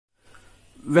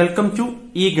Welcome to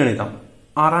ഈ ഗണിതം.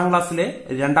 6ാം ക്ലാസ്സിലെ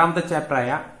രണ്ടാമത്തെ ചാപ്റ്ററായ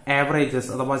ആവറേജസ്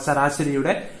അഥവാ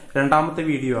ശരാശരിയുടെ രണ്ടാമത്തെ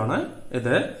വീഡിയോ ആണ്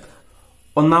ഇത്.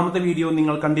 ഒന്നാമത്തെ വീഡിയോ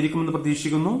നിങ്ങൾ കണ്ടിരിക്കുമെന്ന്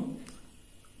പ്രതീക്ഷിക്കുന്നു.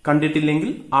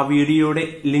 കണ്ടിട്ടില്ലെങ്കിൽ ആ വീഡിയോയുടെ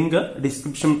ലിങ്ക്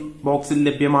ഡിസ്ക്രിപ്ഷൻ ബോക്സിൽ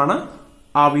ലഭ്യമാണ്.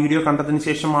 ആ വീഡിയോ കണ്ടതിന്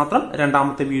ശേഷം മാത്രം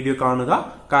രണ്ടാമത്തെ വീഡിയോ കാണുക,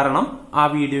 കാരണം ആ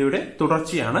വീഡിയോയുടെ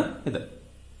തുടർച്ചയാണ് ഇത്.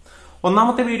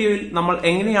 ഒന്നാമത്തെ വീഡിയോയിൽ നമ്മൾ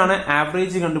എങ്ങനെയാണ്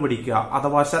ആവറേജ് കണ്ടുപിടിക്കുക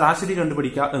അഥവാ ശരാശരി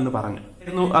കണ്ടുപിടിക്കുക എന്ന് പറഞ്ഞു.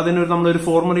 അതിനൊരു നമ്മളൊരു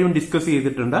ഫോർമുലയും ഡിസ്കസ്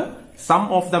ചെയ്തിട്ടുണ്ട്. Some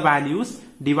of the values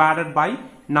divided by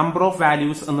number of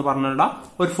values എന്ന് പറഞ്ഞുള്ള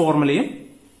ഒരു ഫോർമുലയും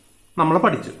നമ്മൾ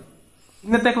പഠിച്ചു.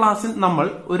 ഇന്നത്തെ ക്ലാസ്സിൽ നമ്മൾ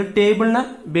ഒരു ടേബിളിനെ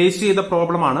ബേസ് ചെയ്ത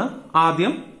പ്രോബ്ലമാണ്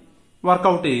ആദ്യം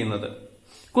വർക്ക്ഔട്ട് ചെയ്യുന്നത്.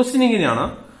 ക്വസ്റ്റ്യൻ ഇങ്ങനെയാണ്: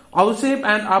 Ouseph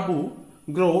and Abu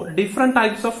grow different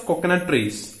types of coconut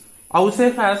trees.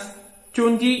 Ouseph has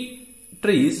 20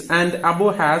 trees and Abu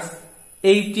has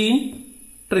 18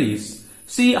 trees.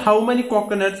 See how many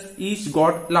coconuts each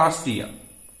got last year.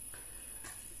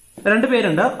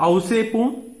 രണ്ടുപേരുണ്ട്, ഔസേപ്പും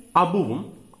അബുവും.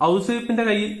 ഔസേപ്പിന്റെ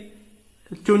കയ്യിൽ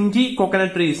 20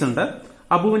 കോക്കനട്ട് ട്രീസ് ഉണ്ട്,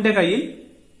 അബുവിന്റെ കയ്യിൽ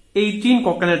 18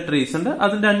 കോക്കനട്ട് ട്രീസ് ഉണ്ട്.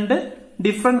 അത് രണ്ട്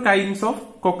different kinds of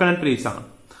coconut trees ആണ്.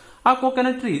 ആ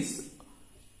coconut trees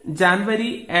January,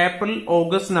 April,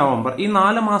 August, November ഈ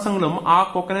 4 മാസങ്ങളും ആ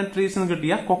കോക്കനട്ട് ട്രീസിന്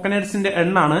കിട്ടിയ കോക്കനട്ട്സിന്റെ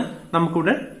എണ്ണാണ്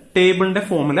നമുക്കിവിടെ ടേബിളിന്റെ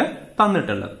ഫോമില്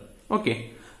തന്നിട്ടുള്ളത്. Okay,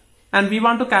 and we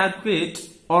want to calculate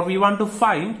or we want to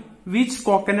find which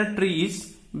coconut tree is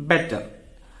better.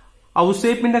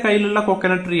 ഔസേപ്പിന്റെ കയ്യിലുള്ള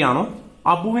കോക്കനട്ട് ട്രീ ആണോ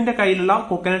അബുവിന്റെ കയ്യിലുള്ള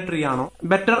കോക്കനട്ട് ട്രീ ആണോ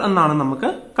ബെറ്റർ എന്നാണ്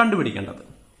നമുക്ക് കണ്ടുപിടിക്കേണ്ടത്.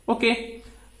 ഓക്കെ,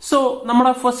 സോ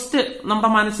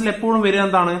നമ്മുടെ മനസ്സിൽ എപ്പോഴും വരിക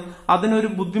എന്താണ്?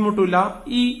 അതിനൊരു ബുദ്ധിമുട്ടില്ല,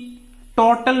 ഈ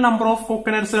ടോട്ടൽ നമ്പർ ഓഫ്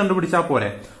കോക്കനട്ട്സ് കണ്ടുപിടിച്ചാൽ പോരെ.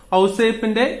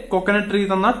 ഔസേപ്പിന്റെ കോക്കനട്ട് ട്രീ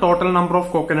തന്ന total number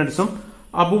of കോക്കനട്ട്സും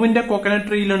അബുവിന്റെ coconut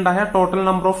ട്രീയിലുണ്ടായ total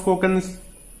number of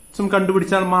കോക്കനട്ട്സും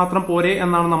കണ്ടുപിടിച്ചാൽ മാത്രം പോരെ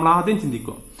എന്നാണ് നമ്മൾ ആദ്യം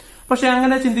ചിന്തിക്കുക. പക്ഷെ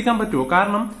അങ്ങനെ ചിന്തിക്കാൻ പറ്റുമോ?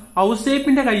 കാരണം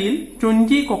ഔസേപ്പിന്റെ കയ്യിൽ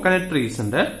 20 കോക്കനട്ട് ട്രീസ്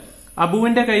ഉണ്ട്,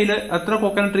 അബുവിന്റെ കയ്യിൽ എത്ര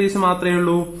കോക്കനട്ട് ട്രീസ് മാത്രമേ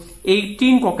ഉള്ളൂ?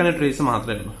 18 കോക്കനട്ട് ട്രീസ്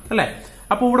മാത്രമേ ഉള്ളൂ, അല്ലെ?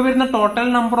 അപ്പൊ ഇവിടെ വരുന്ന ടോട്ടൽ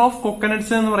നമ്പർ ഓഫ്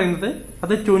കോക്കനട്ട്സ് എന്ന് പറയുന്നത്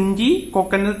അത് 20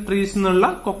 കോക്കനട്ട് ട്രീസ് എന്നുള്ള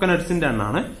കോക്കനട്ട്സിന്റെ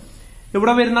എണ്ണാണ്.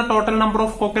 ഇവിടെ വരുന്ന ടോട്ടൽ നമ്പർ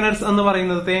ഓഫ് കോക്കനട്ട്സ് എന്ന്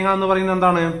പറയുന്നത്, തേങ്ങ എന്ന് പറയുന്നത്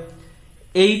എന്താണ്?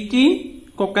 18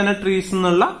 കോക്കനട്ട് ട്രീസ്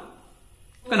എന്നുള്ള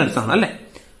കോക്കനട്ട്സ് ആണ്, അല്ലെ?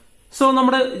 സോ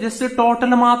നമ്മുടെ ജസ്റ്റ്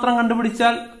ടോട്ടൽ മാത്രം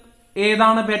കണ്ടുപിടിച്ചാൽ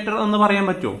ഏതാണ് ബെറ്റർ എന്ന് പറയാൻ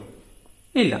പറ്റുമോ?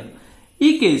 ഇല്ല.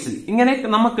 ഈ കേസിൽ ഇങ്ങനെ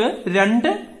നമുക്ക്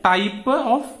രണ്ട് ടൈപ്പ്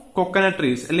ഓഫ് കോക്കനട്ട്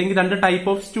ട്രീസ് അല്ലെങ്കിൽ രണ്ട് ടൈപ്പ്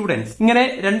ഓഫ് സ്റ്റുഡൻസ്, ഇങ്ങനെ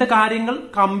രണ്ട് കാര്യങ്ങൾ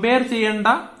കമ്പയർ ചെയ്യേണ്ട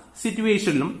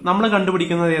സിറ്റുവേഷനിലും നമ്മൾ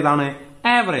കണ്ടുപിടിക്കുന്നത് ഏതാണ്?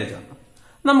 ആവറേജ് ആണ്.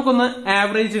 നമുക്കൊന്ന്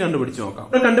ആവറേജ് കണ്ടുപിടിച്ച് നോക്കാം.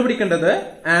 കണ്ടുപിടിക്കേണ്ടത്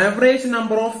average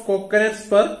number of coconuts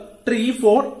per tree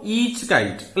for each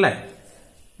kind, അല്ലെ?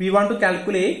 We want to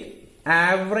calculate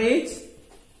average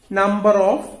number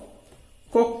of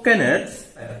coconuts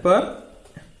per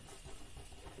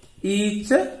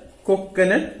each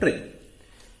coconut tree.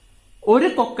 ഒരു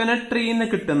കോക്കനട്ട് ട്രീന്ന്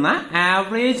കിട്ടുന്ന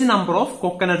ആവറേജ് നമ്പർ ഓഫ്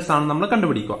കോക്കനട്ട്സ് ആണ് നമ്മൾ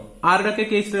കണ്ടുപിടിക്കുക. ആരുടെയൊക്കെ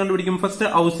കേസിൽ കണ്ടുപിടിക്കും?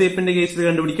 ഫസ്റ്റ് ഔസേപ്പിന്റെ കേസിൽ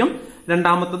കണ്ടുപിടിക്കും,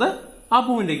 രണ്ടാമത്തത്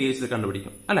അബുവിന്റെ കേസിൽ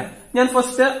കണ്ടുപിടിക്കും, അല്ലെ? ഞാൻ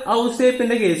ഫസ്റ്റ്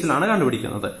ഔസേപ്പിന്റെ കേസിലാണ്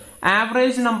കണ്ടുപിടിക്കുന്നത്.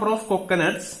 Average number of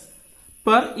coconuts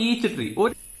per each tree.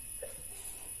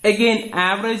 Again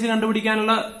average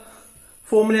കണ്ടുപിടിക്കാനുള്ള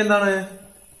ഫോർമുല എന്താണ്?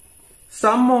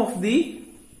 Some of the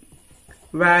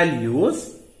values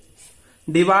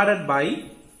divided by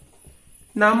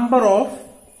number of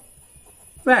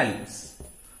values.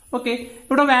 Okay,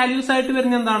 ഇവിടെ വാല്യൂസ് ആയിട്ട്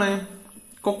വരുന്ന എന്താണ്?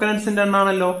 കോക്കനട്ട്സിന്റെ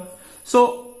എണ്ണാണല്ലോ. സോ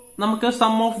നമുക്ക്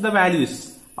സം ഓഫ് ദ വാല്യൂസ്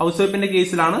ഔസേപ്പിന്റെ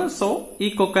കേസിലാണ്. സോ ഈ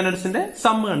കോക്കനട്ട്സിന്റെ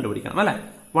സം കണ്ടുപിടിക്കണം, അല്ലെ?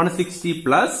 160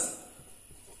 plus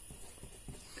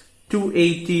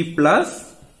 280 plus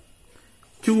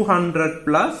 200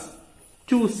 plus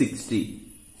 260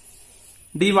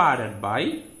 divided by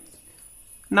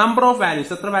number of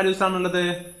values. എത്ര വാല്യൂസ് ആണുള്ളത്?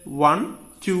 1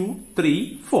 2 3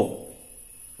 4.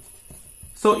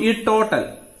 സോ ഈ ടോട്ടൽ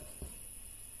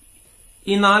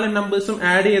ഈ 4 നമ്പേഴ്സും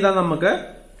ആഡ് ചെയ്താൽ നമുക്ക്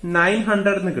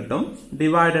 900 എന്ന് കിട്ടും,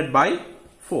 divided by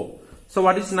 4. So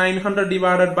what is 900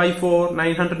 divided by 4?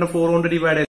 900 4 കൊണ്ട്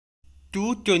ഡിവൈഡ്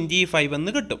 225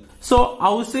 എന്ന് കിട്ടും. സോ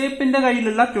ഔസേപ്പിന്റെ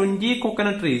കയ്യിലുള്ള 20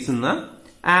 കോക്കനട്ട് ട്രീസ്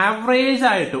ആവറേജ്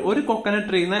ആയിട്ട് ഒരു കോക്കനട്ട്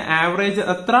ട്രീന്ന് ആവറേജ്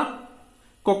എത്ര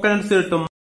കോക്കനട്ട്സ് കിട്ടും?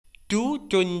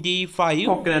 225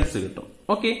 കോക്കനട്ട്സ് കിട്ടും.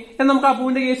 ഓക്കെ, നമുക്ക്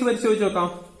അബുവിന്റെ കേസ് പരിശോധിച്ച് നോക്കാം.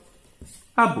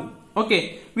 Abu, okay,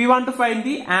 we want to find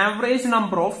the average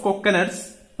number of coconuts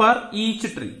per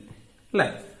each tree, അല്ലെ?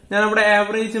 ഞാൻ ഇവിടെ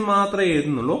ആവറേജ് മാത്രമേ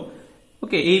എഴുതുന്നുള്ളൂ.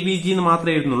 ഓക്കെ, AVG എന്ന്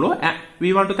മാത്രമേ എഴുതുന്നുള്ളൂ. We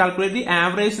want to calculate the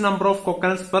average number of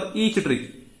coconuts per each tree.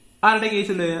 ആരുടെ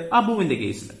കേസിൽ? അബുവിന്റെ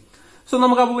കേസിൽ. സോ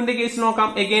നമുക്ക് അബുവിന്റെ കേസിൽ നോക്കാം.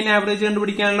 അഗൈൻ ആവറേജ്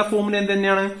കണ്ടുപിടിക്കാനുള്ള ഫോർമുല എന്ത്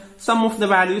തന്നെയാണ്? Some of the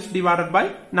values divided by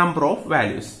number of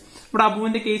values. ഇവിടെ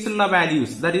അബുവിന്റെ കേസിലുള്ള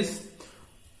വാല്യൂസ്, ദാറ്റ് ഈസ്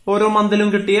ഓരോ മന്തിലും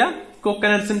കിട്ടിയ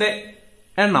കോക്കനട്ട്സിന്റെ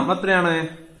എണ്ണം എത്രയാണ്?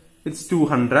 It's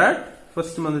 200.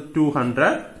 First month 200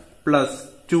 plus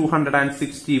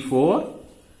 264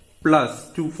 plus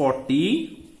 240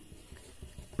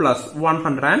 plus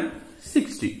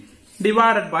 160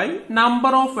 divided by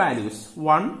number of values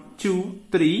 1, 2,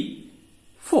 3,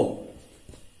 4.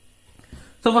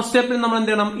 So first സ്റ്റെപ്പിൽ നമ്മൾ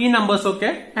എന്ത് ചെയ്യണം? ഈ നമ്പേഴ്സ് ഒക്കെ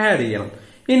ആഡ് ചെയ്യണം.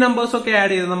 ഈ നമ്പേഴ്സ് ഒക്കെ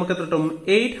ആഡ് ചെയ്ത് നമുക്ക് എത്ര കിട്ടും?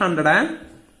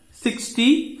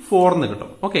 864 എന്ന്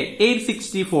കിട്ടും. ഓക്കെ,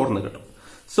 864 എന്ന് കിട്ടും.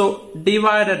 So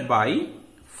divided by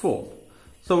 4.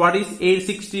 So what is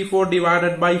 864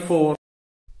 divided by 4?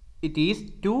 It is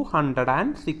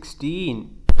 216.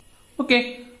 Okay,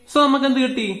 so നമുക്ക് എന്ത്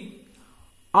കിട്ടി?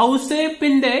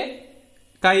 ഔസേപ്പിന്റെ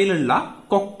കയ്യിലുള്ള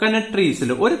കൊക്കനട്ട് ട്രീസിൽ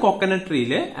ഒരു കൊക്കനട്ട്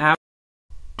ട്രീയില്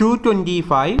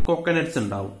 225 കോക്കനട്ട്സ്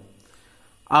ഉണ്ടാവും.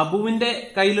 അബുവിന്റെ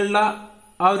കയ്യിലുള്ള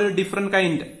ആ ഒരു ഡിഫറെന്റ്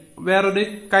കൈൻഡ്, വേറൊരു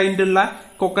കൈൻഡ് ഉള്ള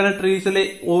കൊക്കനട്ട് ട്രീസിലെ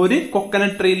ഒരു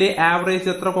കൊക്കനട്ട് ട്രീയിലെ ആവറേജ്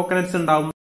എത്ര കോക്കനട്ട്സ് ഉണ്ടാവും?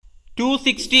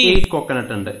 268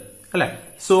 കോക്കനട്ട് ഉണ്ട് അല്ലെ?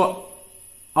 സോ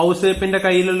ഔസേപ്പിന്റെ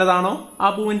കയ്യിലുള്ളതാണോ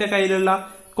അബുവിന്റെ കയ്യിലുള്ള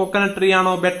കൊക്കനട്ട് ട്രീ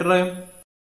ആണോ ബെറ്റർ?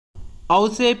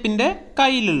 ഔസേപ്പിന്റെ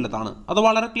കയ്യിലുള്ളതാണ്. അത്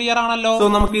വളരെ ക്ലിയർ ആണല്ലോ. സോ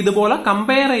നമുക്ക് ഇതുപോലെ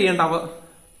കമ്പയർ ചെയ്യേണ്ട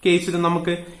കേസിൽ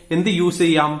നമുക്ക് എന്ത് യൂസ്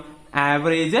ചെയ്യാം?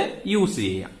 ആവറേജ് യൂസ്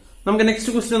ചെയ്യാം. നമുക്ക്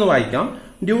നെക്സ്റ്റ് ക്വസ്റ്റ്യൻ ഒന്ന് വായിക്കാം.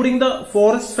 During the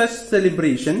forest fest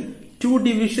celebration 2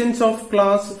 divisions of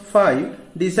class 5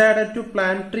 decided to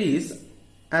plant trees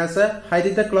as a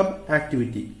Harita Club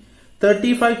activity.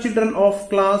 35 children of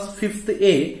class 5th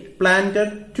A planted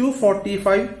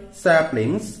 245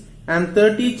 saplings and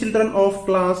 30 children of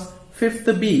class 5th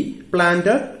B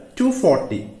planted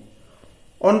 240.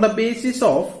 On the basis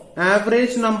of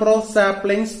average number of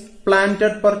saplings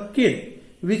planted per kid,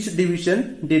 which division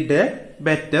did a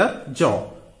better job?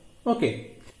 Okay.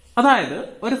 അതായത്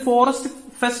ഒരു forest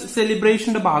fest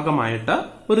സെലിബ്രേഷന്റെ ഭാഗമായിട്ട്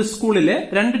ഒരു സ്കൂളിലെ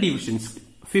 2 divisions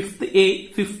 5th A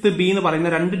 5th B എന്ന് പറയുന്ന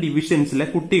 2 ഡിവിഷൻസിലെ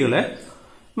കുട്ടികളെ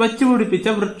വെച്ചുപിടിപ്പിച്ച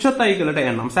വൃക്ഷത്തൈകളുടെ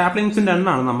എണ്ണം, സാപ്ലിങ്സിന്റെ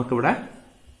എണ്ണമാണ് നമുക്കിവിടെ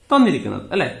തന്നിരിക്കുന്നത്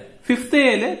അല്ലെ? 5th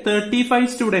Aയില് 35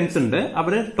 സ്റ്റുഡൻസ് ഉണ്ട്.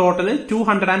 അവര് ടോട്ടല്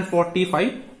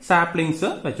 245 സാപ്ലിങ്സ്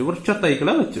വെച്ചു,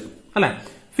 വൃക്ഷത്തൈകള് വെച്ചു അല്ലെ?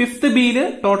 5th Bയില്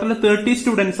ടോട്ടല് 30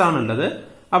 സ്റ്റുഡൻസ് ആണുള്ളത്.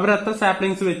 അവർ എത്ര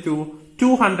സാപ്ലിങ്സ് വെച്ചു?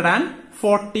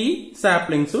 240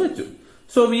 saplings വെച്ചു.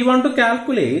 So we want to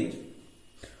calculate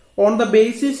on the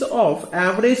basis of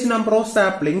average number of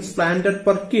saplings planted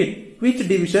per kid, which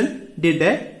division did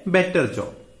a better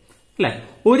job? അല്ലെ?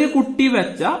 ഒരു കുട്ടി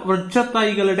വെച്ച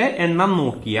വൃക്ഷത്തൈകളുടെ എണ്ണം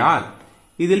നോക്കിയാൽ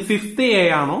ഇതിൽ 5th A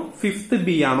ആണോ 5th B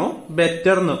ആണോ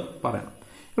ബെറ്റർ എന്ന് പറയണം.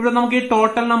 ഇവിടെ നമുക്ക് ഈ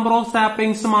ടോട്ടൽ നമ്പർ ഓഫ്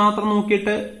സാപ്ലിങ്സ് മാത്രം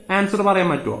നോക്കിയിട്ട് ആൻസർ പറയാൻ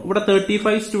പറ്റുമോ? ഇവിടെ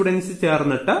 35 സ്റ്റുഡൻസ്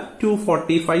ചേർന്നിട്ട്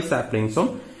 245 സാപ്ലിങ്സും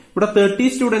ഇവിടെ 30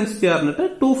 സ്റ്റുഡൻസ് ചേർന്നിട്ട്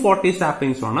 240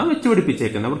 സാപ്ലിങ്സും ആണ്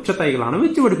വെച്ചുപിടിപ്പിച്ചേക്കുന്നത്, വൃക്ഷത്തൈകളാണ്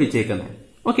വെച്ചുപിടിപ്പിച്ചേക്കുന്നത്.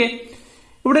 ഓക്കെ,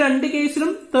 ഇവിടെ 2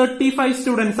 കേസിലും 35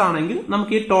 സ്റ്റുഡൻസ് ആണെങ്കിൽ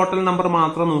നമുക്ക് ഈ ടോട്ടൽ നമ്പർ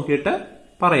മാത്രം നോക്കിയിട്ട്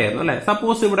പറയായിരുന്നു അല്ലെ?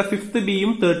 സപ്പോസ് ഇവിടെ 5th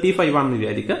Bയും 35 ആണെന്ന്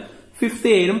വിചാരിക്കുക. 5th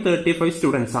Aയിലും 35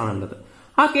 സ്റ്റുഡൻസ് ആണുള്ളത്.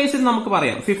 ആ കേസിൽ നമുക്ക്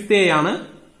പറയാം 5th A ആണ്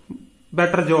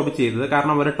ബെറ്റർ ജോബ് ചെയ്തത്,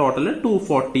 കാരണം അവർ ടോട്ടൽ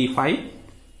 245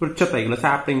 വൃക്ഷത്തൈകൾ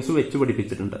സാപ്ലിങ്സ് വെച്ച്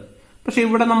പിടിപ്പിച്ചിട്ടുണ്ട്. പക്ഷെ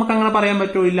ഇവിടെ നമുക്ക് അങ്ങനെ പറയാൻ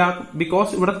പറ്റില്ല,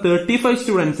 ബിക്കോസ് ഇവിടെ 35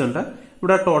 സ്റ്റുഡൻസ് ഉണ്ട്,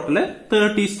 ഇവിടെ ടോട്ടല്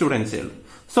 30 സ്റ്റുഡൻസേ ഉള്ളൂ.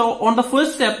 So on the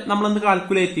first step നമ്മൾ എന്ത്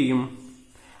കാൽക്കുലേറ്റ് ചെയ്യും?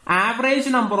 Average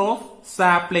number of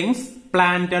saplings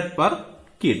planted per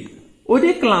kid.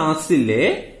 ഒരു ക്ലാസ്സിലെ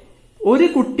ഒരു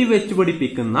കുട്ടി വെച്ച്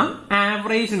പിടിപ്പിക്കുന്ന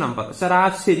ആവറേജ് നമ്പർ,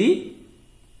 ശരാശരി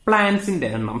പ്ലാന്റ്സിന്റെ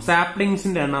എണ്ണം,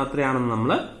 സാപ്ലിങ്സിന്റെ എണ്ണം എത്രയാണെന്ന്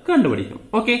നമ്മൾ കണ്ടുപിടിക്കും.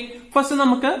 ഓക്കെ, ഫസ്റ്റ്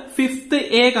നമുക്ക് 5th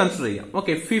A കൺസിഡർ ചെയ്യാം.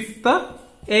 ഓക്കെ, 5th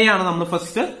A ആണ് നമ്മൾ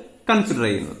ഫസ്റ്റ് കൺസിഡർ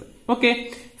ചെയ്യുന്നത്. ഓക്കെ,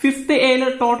 5th Aയില്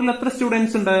ടോട്ടൽ എത്ര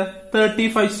സ്റ്റുഡൻസ് ഉണ്ട്?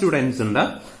 35 സ്റ്റുഡൻസ് ഉണ്ട്.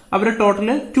 അവര്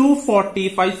ടോട്ടല്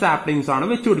 245 സാപ്ലിങ്സ് ആണ്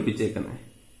വെച്ചുപിടിപ്പിച്ചേക്കുന്നത്.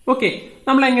 ഓക്കെ,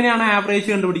 നമ്മൾ എങ്ങനെയാണ് ആവറേജ്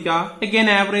കണ്ടുപിടിക്കുക? അഗൈൻ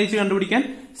ആവറേജ് കണ്ടുപിടിക്കാൻ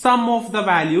some of the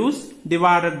values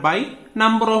divided by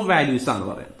number of values ആണ്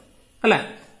പറയുന്നത് അല്ലെ?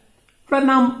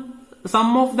 സം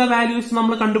ഓഫ് ദ വാല്യൂസ്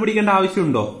നമ്മൾ കണ്ടുപിടിക്കേണ്ട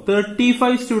ആവശ്യമുണ്ടോ?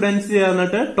 35 സ്റ്റുഡൻസ്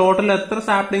ചേർന്നിട്ട് ടോട്ടൽ എത്ര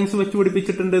സാപ്ലിങ്സ്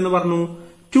വെച്ചുപിടിപ്പിച്ചിട്ടുണ്ട് എന്ന് പറഞ്ഞു?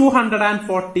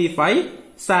 245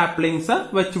 സാപ്ലിങ്സ്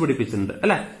വെച്ചുപിടിപ്പിച്ചിട്ടുണ്ട്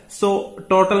അല്ലെ? So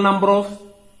total number of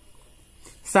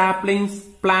saplings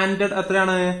planted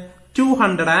എത്രയാണ്?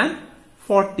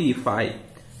 245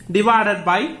 divided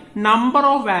by number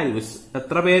of values.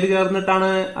 എത്ര പേര് ചേർന്നിട്ടാണ്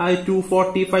ആ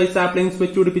 245 സാപ്ലിങ്സ്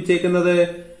വെച്ചുപിടിപ്പിച്ചേക്കുന്നത്?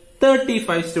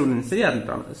 35 സ്റ്റുഡൻസ്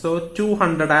ചേർന്നിട്ടാണ്. So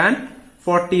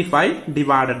 245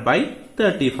 divided by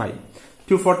 35.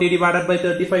 240 divided by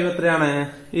 35 എത്രയാണ്?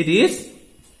 It is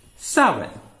 7.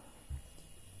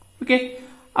 ഓക്കെ,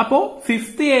 അപ്പോ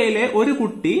 5th Aയിലെ ഒരു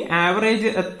കുട്ടി ആവറേജ്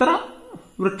എത്ര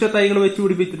വൃക്ഷത്തൈകൾ വെച്ച്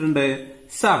പിടിപ്പിച്ചിട്ടുണ്ട്?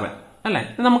 7 അല്ലെ?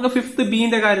 നമുക്ക് 5th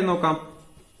Bന്റെ കാര്യം നോക്കാം.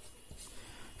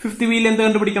 ഫിഫ്ത്ത് ബിയിൽ എന്ത്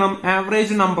കണ്ടുപിടിക്കണം?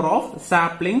 Average number of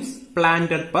saplings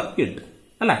planted per kid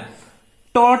അല്ലെ.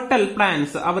 ടോട്ടൽ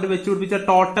പ്ലാന്റ്സ് അവർ വെച്ചുപിടിപ്പിച്ച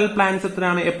ടോട്ടൽ പ്ലാന്റ്സ്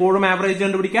എത്രയാണ്? എപ്പോഴും ആവറേജ്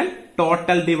കണ്ടുപിടിക്കാൻ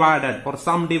total divided or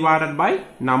some divided by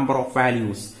number of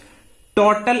values.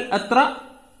 Total എത്ര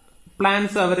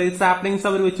plants saplings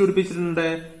our വെച്ചുപിടിപ്പിച്ചിട്ടുണ്ട്?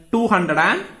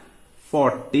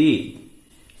 240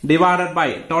 divided by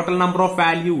total number of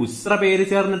values. എത്ര പേര്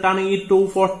ചേർന്നിട്ടാണ് ഈ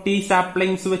 240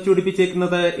 saplings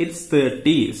വെച്ചുപിടിപ്പിച്ചേക്കുന്നത്? It's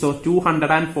 30. So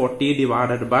 240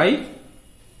 divided by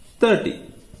 30.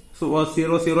 So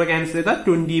 0 cancel ചെയ്താൽ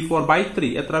 24/3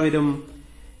 എത്ര വരും?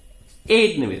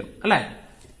 8 വരും അല്ലെ.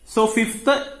 സോ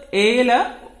ഫിഫ്ത്ത് എയില്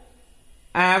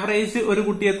ആവറേജ് ഒരു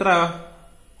കുട്ടി എത്ര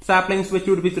സാപ്ലിങ്സ് വെച്ച്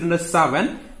പിടിപ്പിച്ചിട്ടുണ്ട്? 7.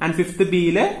 ആൻഡ് ഫിഫ്ത്ത്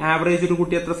ബിയില് ആവറേജ് ഒരു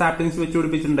കുട്ടി എത്ര സാപ്ലിങ്സ് വെച്ച്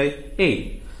പിടിപ്പിച്ചിട്ടുണ്ട്? 8.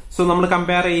 സോ നമ്മൾ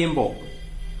കമ്പയർ ചെയ്യുമ്പോ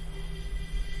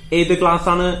ഏത് ക്ലാസ്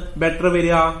ആണ് ബെറ്റർ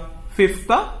വരിക?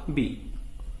 ഫിഫ്ത്ത് ബി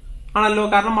ആണല്ലോ.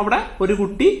 കാരണം അവിടെ ഒരു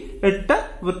കുട്ടി 8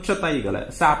 വൃക്ഷത്തൈകള്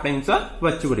സാപ്ലിങ്സ്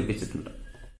വെച്ച് പിടിപ്പിച്ചിട്ടുണ്ട്.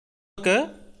 നമുക്ക്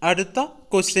അടുത്ത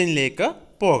ക്വസ്റ്റ്യനിലേക്ക്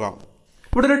പോകാം.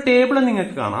 ഇവിടെ ഒരു ടേബിൾ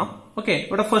നിങ്ങൾക്ക് കാണാം. ഓക്കെ,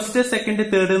 ഇവിടെ ഫസ്റ്റ്, സെക്കൻഡ്,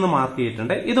 തേർഡ് എന്ന് മാർക്ക്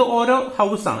ചെയ്തിട്ടുണ്ട്. ഇത് ഓരോ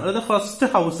ഹൗസ് ആണ്. ഇത് ഫസ്റ്റ്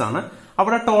ഹൗസ് ആണ്.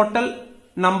 അവിടെ ടോട്ടൽ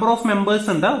നമ്പർ ഓഫ് മെമ്പേഴ്സ്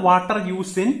ഉണ്ട്. Water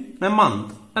use in A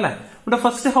month അല്ലെ. ഇവിടെ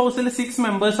ഫസ്റ്റ് ഹൗസിൽ 6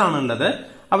 മെമ്പേഴ്സ് ആണുള്ളത്.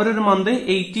 അവരൊരു മന്ത്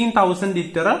 18,000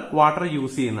 ലിറ്റർ വാട്ടർ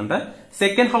യൂസ് ചെയ്യുന്നുണ്ട്.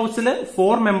 സെക്കൻഡ് ഹൗസിൽ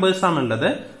 4 മെമ്പേഴ്സ് ആണുള്ളത്.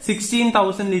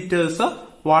 16,000 ലിറ്റേഴ്സ്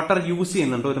വാട്ടർ യൂസ്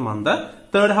ചെയ്യുന്നുണ്ട് ഒരു മന്ത്.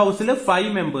 തേർഡ് ഹൗസിൽ 5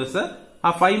 മെമ്പേഴ്സ്. ആ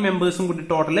 5 മെമ്പേഴ്സും കൂടി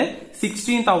ടോട്ടല്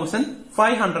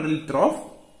 16,500 ലിറ്റർ ഓഫ്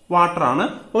വാട്ടർ ആണ്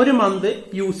ഒരു മന്ത്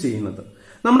യൂസ് ചെയ്യുന്നത്.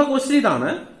 നമ്മുടെ ക്വസ്റ്റ്യൻ ഇതാണ്: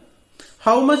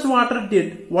 how much water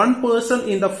did 1 person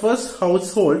in the first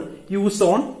household use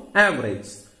on average?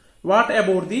 What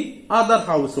about the other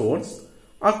households?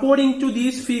 According to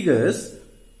these figures,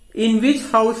 in which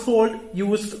household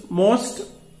used most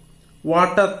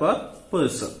water per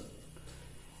person?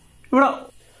 ഇവിടെ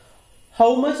how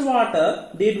much water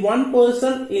did 1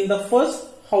 person in the first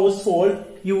household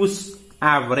use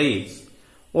average?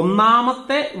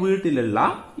 ഒന്നാമത്തെ വീട്ടിലുള്ള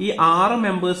ഈ 6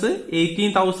 members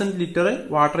 18,000 litre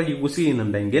water use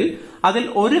ചെയ്യുന്നുണ്ടെങ്കിൽ അതിൽ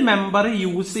ഒരു member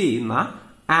use ചെയ്യുന്ന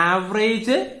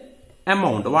average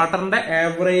amount, വാട്ടറിന്റെ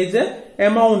average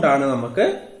amount ആണ് നമുക്ക്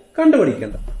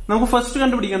കണ്ടുപിടിക്കേണ്ടത്. നമുക്ക് ഫസ്റ്റ്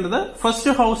കണ്ടുപിടിക്കേണ്ടത്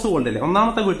ഫസ്റ്റ് ഹൗസ് ഹോൾഡിലെ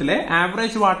ഒന്നാമത്തെ വീട്ടിലെ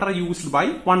average water used by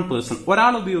 1 person,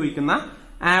 ഒരാൾ ഉപയോഗിക്കുന്ന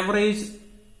ആവറേജ്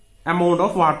എമൗണ്ട്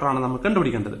ഓഫ് വാട്ടർ ആണ് നമുക്ക്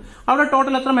കണ്ടുപിടിക്കേണ്ടത്. അവിടെ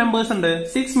ടോട്ടൽ എത്ര മെമ്പേഴ്സ് ഉണ്ട്?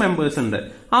 6 മെമ്പേഴ്സ് ഉണ്ട്.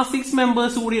 ആ 6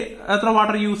 മെമ്പേഴ്സ് കൂടി എത്ര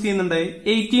വാട്ടർ യൂസ് ചെയ്യുന്നുണ്ട്?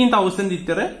 18,000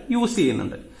 ലിറ്റർ യൂസ്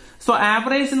ചെയ്യുന്നുണ്ട്. സോ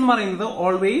ആവറേജ് എന്ന് പറയുന്നത്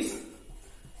always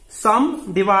some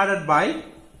divided by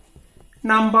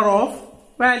number of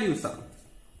values ആണ്.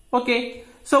 ഓക്കെ,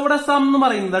 സോ ഇവിടെ സം എന്ന്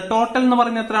പറയുന്നത് ടോട്ടൽ എന്ന്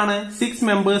പറയുന്നത് എത്രയാണ്? 6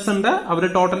 മെമ്പേഴ്സ് ഉണ്ട്. അവർ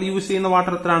ടോട്ടൽ യൂസ് ചെയ്യുന്ന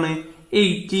വാട്ടർ എത്രയാണ്?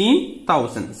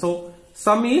 18,000. So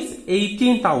some is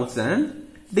 18,000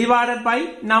 divided by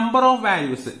number of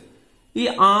values. ഈ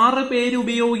 6 പേര്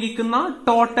ഉപയോഗിക്കുന്ന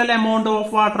ടോട്ടൽ എമൗണ്ട്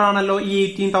ഓഫ് വാട്ടർ ആണല്ലോ ഈ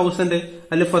 18,000.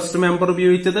 അതിൽ ഫസ്റ്റ് മെമ്പർ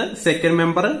ഉപയോഗിച്ചത്, second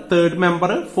member, third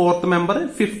member, fourth member,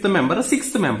 fifth member,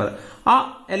 sixth member, ആ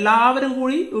എല്ലാവരും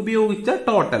കൂടി ഉപയോഗിച്ച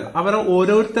ടോട്ടൽ, അവർ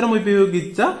ഓരോരുത്തരും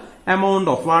ഉപയോഗിച്ച എമൗണ്ട്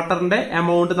ഓഫ് വാട്ടറിന്റെ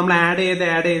എമൗണ്ട് നമ്മൾ ആഡ്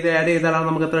ചെയ്താണ്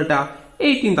നമുക്ക് എത്ര കിട്ടുക?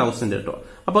 18,000 കിട്ടും.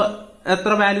 അപ്പൊ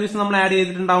എത്ര വാല്യൂസ് നമ്മൾ ആഡ്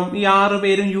ചെയ്തിട്ടുണ്ടാവും? ഈ 6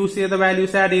 പേരും യൂസ് ചെയ്ത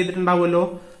values add ചെയ്തിട്ടുണ്ടാവുമല്ലോ.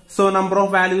 So number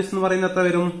of values എന്ന് പറയുന്നത് എത്ര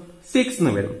വരും? 6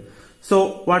 എന്ന് വരും. So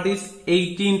what is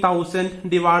 18,000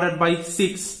 divided by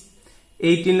 6?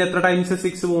 18 എത്ര ടൈംസ്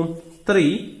 6 പോവും? 3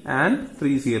 and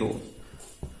 3 zeros.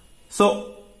 സോ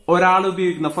ഒരാൾ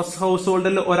ഉപയോഗിക്കുന്ന ഫസ്റ്റ് ഹൗസ്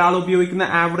ഹോൾഡിൽ ഒരാൾ ഉപയോഗിക്കുന്ന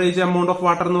ആവറേജ് എമൗണ്ട് ഓഫ്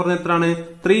വാട്ടർ എന്ന് പറഞ്ഞാൽ എത്രയാണ്?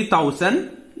 3,000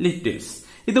 ലിറ്റേഴ്സ്.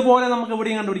 ഇതുപോലെ നമുക്ക്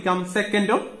എവിടെയും കണ്ടുപിടിക്കാം,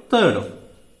 സെക്കൻഡോ തേർഡോ.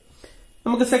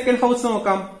 നമുക്ക് സെക്കൻഡ് ഹൗസ്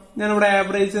നോക്കാം. ഞാൻ ഇവിടെ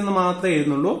ആവറേജ് എന്ന് മാത്രമേ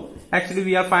എഴുതുന്നുള്ളൂ. Actually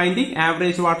we R finding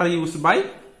average water used by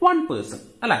 1 person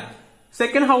അല്ലെ.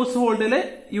 സെക്കൻഡ് ഹൗസ് ഹോൾഡിൽ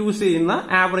യൂസ് ചെയ്യുന്ന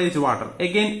ആവറേജ് വാട്ടർ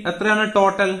അഗൈൻ എത്രയാണ്?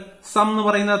 ടോട്ടൽ സം എന്ന്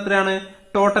പറയുന്നത് എത്രയാണ്?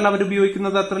 ടോട്ടൽ അവർ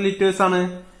ഉപയോഗിക്കുന്നത് എത്ര ലിറ്റേഴ്സ് ആണ്?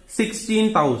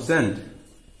 16,000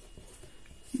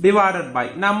 divided by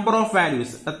number of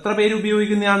values. എത്ര പേര്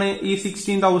ഉപയോഗിക്കുന്നതാണ് ഈ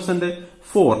 16,000?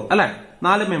 4 അല്ലെ.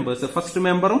 4 മെമ്പേഴ്സ്, ഫസ്റ്റ്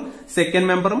മെമ്പറും സെക്കൻഡ്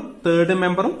മെമ്പറും തേർഡ്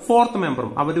മെമ്പറും ഫോർത്ത്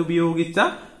മെമ്പറും അവരുപയോഗിച്ച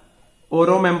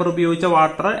ഓരോ മെമ്പർ ഉപയോഗിച്ച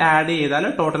വാട്ടർ ആഡ് ചെയ്താൽ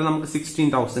ടോട്ടൽ നമുക്ക്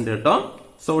 16,000 കിട്ടും.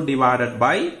 So divided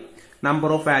by number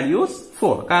of values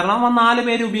 4, കാരണം 4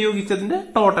 പേര് ഉപയോഗിച്ചതിന്റെ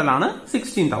ടോട്ടൽ ആണ്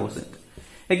 16,000.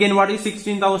 Again what is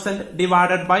 16,000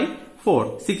 divided by 4?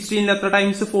 16 എത്ര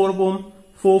ടൈംസ് 4 പോവും?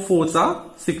 4 4s are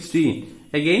 16.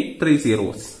 Again 3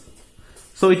 zeros.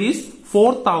 So it is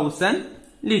 4,000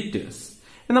 litres.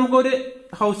 നമുക്കൊരു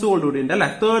ഹൗസ് ഹോൾഡ് കൂടി ഉണ്ട് അല്ലെ,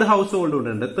 തേർഡ് ഹൗസ് ഹോൾഡ് കൂടി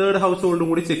ഉണ്ട്. തേർഡ് ഹൗസ് ഹോൾഡും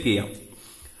കൂടി ചെക്ക് ചെയ്യാം.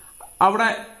 അവിടെ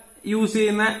യൂസ്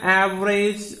ചെയ്യുന്ന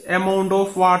average amount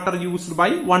of water used by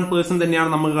 1 person തന്നെയാണ്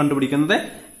നമ്മൾ കണ്ടുപിടിക്കുന്നത്.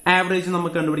 ആവറേജ്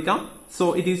നമുക്ക് കണ്ടുപിടിക്കാം. So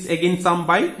it is again some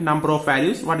by number of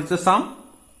values. What is the sum?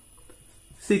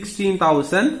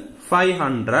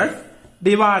 16,500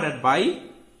 divided by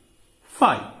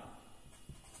 5.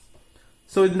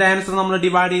 So ഇതിന്റെ ആൻസർ നമ്മൾ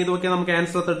ഡിവൈഡ് ചെയ്ത് നോക്കിയാൽ നമുക്ക്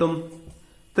ആൻസർ കിട്ടും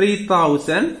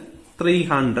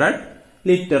 3,300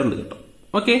 ലിറ്ററിൽ കിട്ടും.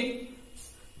 ഓക്കെ,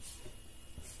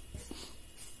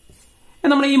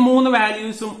 നമ്മൾ ഈ 3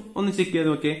 വാല്യൂസും ഒന്ന് ചെക്ക് ചെയ്ത്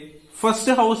നോക്കിയേ.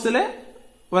 ഫസ്റ്റ് ഹൗസില്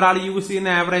ഒരാൾ യൂസ് ചെയ്യുന്ന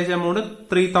ആവറേജ് എമൗണ്ട്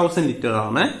 3,000 ലിറ്റർ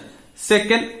ആണ്.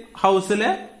 സെക്കൻഡ് ഹൗസില്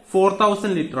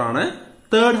 4,000 ലിറ്റർ ആണ്.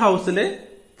 തേർഡ് ഹൗസില്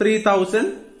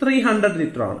 3,300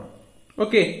 ലിറ്റർ ആണ്.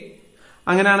 ഓക്കെ,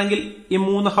 അങ്ങനെയാണെങ്കിൽ ഈ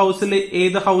 3 ഹൗസിൽ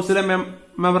ഏത് ഹൗസിലെ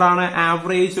മെമ്പറാണ്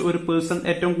ആവറേജ് ഒരു പേഴ്സൺ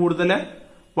ഏറ്റവും കൂടുതൽ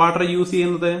വാട്ടർ യൂസ്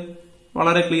ചെയ്യുന്നത്?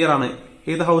 വളരെ ക്ലിയർ ആണ്.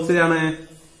 ഏത് ഹൗസിലാണ്?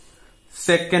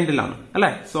 സെക്കൻഡിലാണ്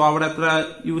അല്ലെ. സോ അവിടെ എത്ര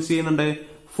യൂസ് ചെയ്യുന്നുണ്ട്?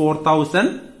 4,000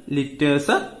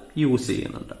 ലിറ്റേഴ്സ് യൂസ്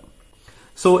ചെയ്യുന്നുണ്ട്.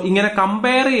 സോ ഇങ്ങനെ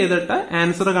കമ്പയർ ചെയ്തിട്ട്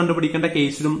ആൻസർ കണ്ടുപിടിക്കേണ്ട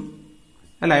കേസിലും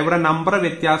അല്ല, ഇവിടെ നമ്പർ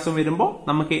വ്യത്യാസം വരുമ്പോൾ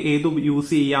നമുക്ക് ഏത്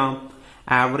യൂസ് ചെയ്യാം?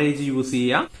 ആവറേജ് യൂസ്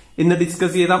ചെയ്യാം. ഇന്ന്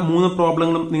ഡിസ്കസ് ചെയ്ത 3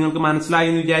 പ്രോബ്ലങ്ങളും നിങ്ങൾക്ക് മനസ്സിലായി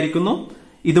എന്ന് വിചാരിക്കുന്നു.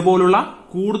 ഇതുപോലുള്ള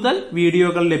കൂടുതൽ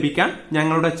വീഡിയോകൾ ലഭിക്കാൻ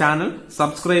ഞങ്ങളുടെ ചാനൽ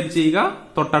സബ്സ്ക്രൈബ് ചെയ്യുക.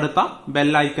 തൊട്ടടുത്ത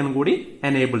ബെൽ ഐക്കൺ കൂടി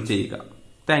എനേബിൾ ചെയ്യുക.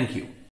 Thank you.